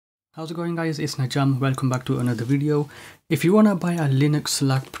How's it going, guys? It's Najam. Welcome back to another video. If you want to buy a Linux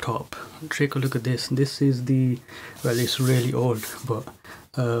laptop, take a look at this. This is well, it's really old, but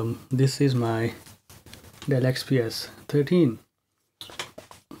this is my Dell XPS 13.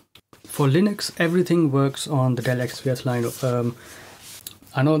 For Linux, everything works on the Dell XPS lineup.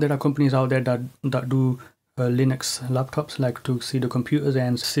 I know there are companies out there that do Linux laptops like Tuxedo Computers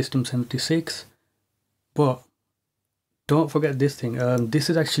and System 76, but don't forget this thing. This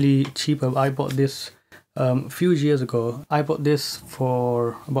is actually cheaper. I bought this a few years ago. I bought this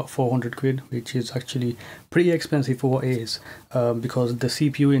for about 400 quid, which is actually pretty expensive for what it is, because the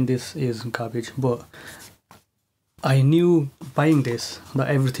CPU in this is garbage. But I knew buying this that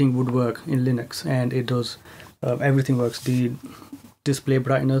everything would work in Linux, and it does. Everything works. The display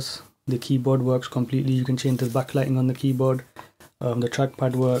brightness, the keyboard works completely. You can change the backlighting on the keyboard. The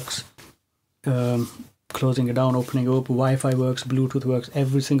trackpad works. Closing it down, opening it up, Wi-Fi works, Bluetooth works,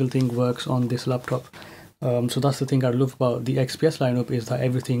 every single thing works on this laptop. So that's the thing I love about the XPS lineup, is that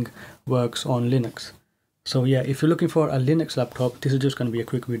everything works on Linux. So yeah, if you're looking for a Linux laptop, this is just going to be a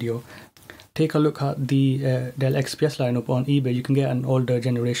quick video. Take a look at the Dell XPS lineup on eBay. You can get an older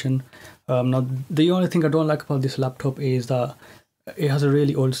generation. Now, the only thing I don't like about this laptop is that it has a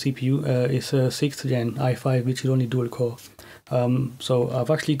really old CPU. It's a 6th gen i5, which is only dual core. So I've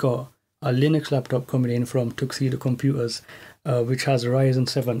actually got a Linux laptop coming in from Tuxedo Computers, which has a Ryzen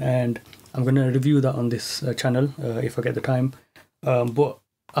 7, and I'm going to review that on this channel if I get the time. But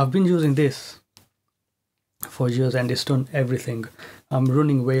I've been using this for years and it's done everything. I'm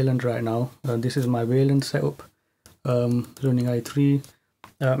running Wayland right now. This is my Wayland setup, running i3.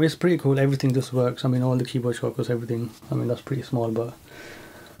 It's pretty cool. Everything just works. I mean, all the keyboard shortcuts, everything. I mean, that's pretty small, but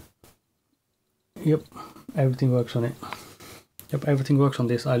yep, everything works on it. Yep, everything works on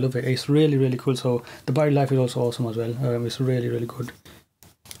this. I love it. It's really, really cool. So the battery life is also awesome as well. It's really, really good.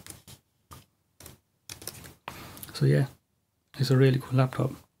 So yeah, it's a really cool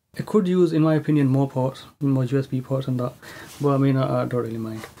laptop. It could use, in my opinion, more ports, more USB ports and that. But I mean, I don't really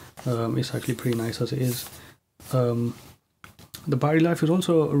mind. It's actually pretty nice as it is. The battery life is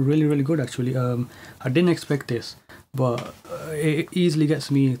also really, really good actually. I didn't expect this, but it easily gets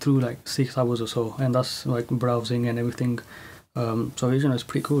me through like 6 hours or so, and that's like browsing and everything. So you know, it's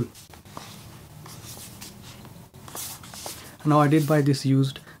pretty cool. Now I did buy this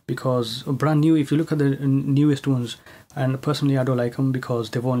used because brand new, if you look at the newest ones, and personally I don't like them because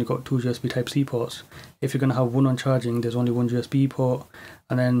they've only got 2 USB Type-C ports. If you're going to have one on charging, there's only 1 USB port,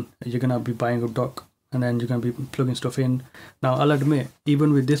 and then you're going to be buying a dock, and then you're going to be plugging stuff in. Now I'll admit,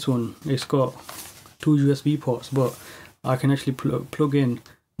 even with this one, it's got 2 USB ports, but I can actually plug in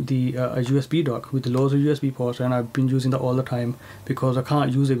the a USB dock with loads of USB ports, and I've been using that all the time because I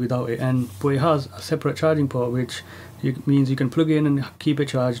can't use it without it. But it has a separate charging port, which means you can plug in and keep it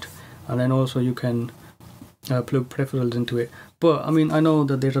charged, and then also you can plug peripherals into it. But I mean, I know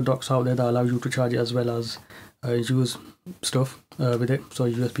that there are docks out there that allow you to charge it as well as use stuff with it, so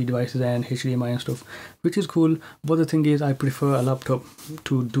USB devices and HDMI and stuff, which is cool. But the thing is, I prefer a laptop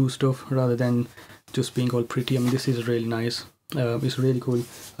to do stuff rather than just being all pretty. I mean, this is really nice. It's really cool.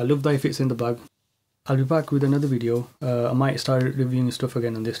 I love that it fits in the bag. I'll be back with another video. I might start reviewing stuff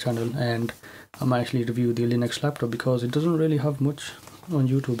again on this channel, and I might actually review the Linux laptop because it doesn't really have much on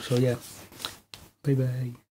YouTube. So yeah, bye bye.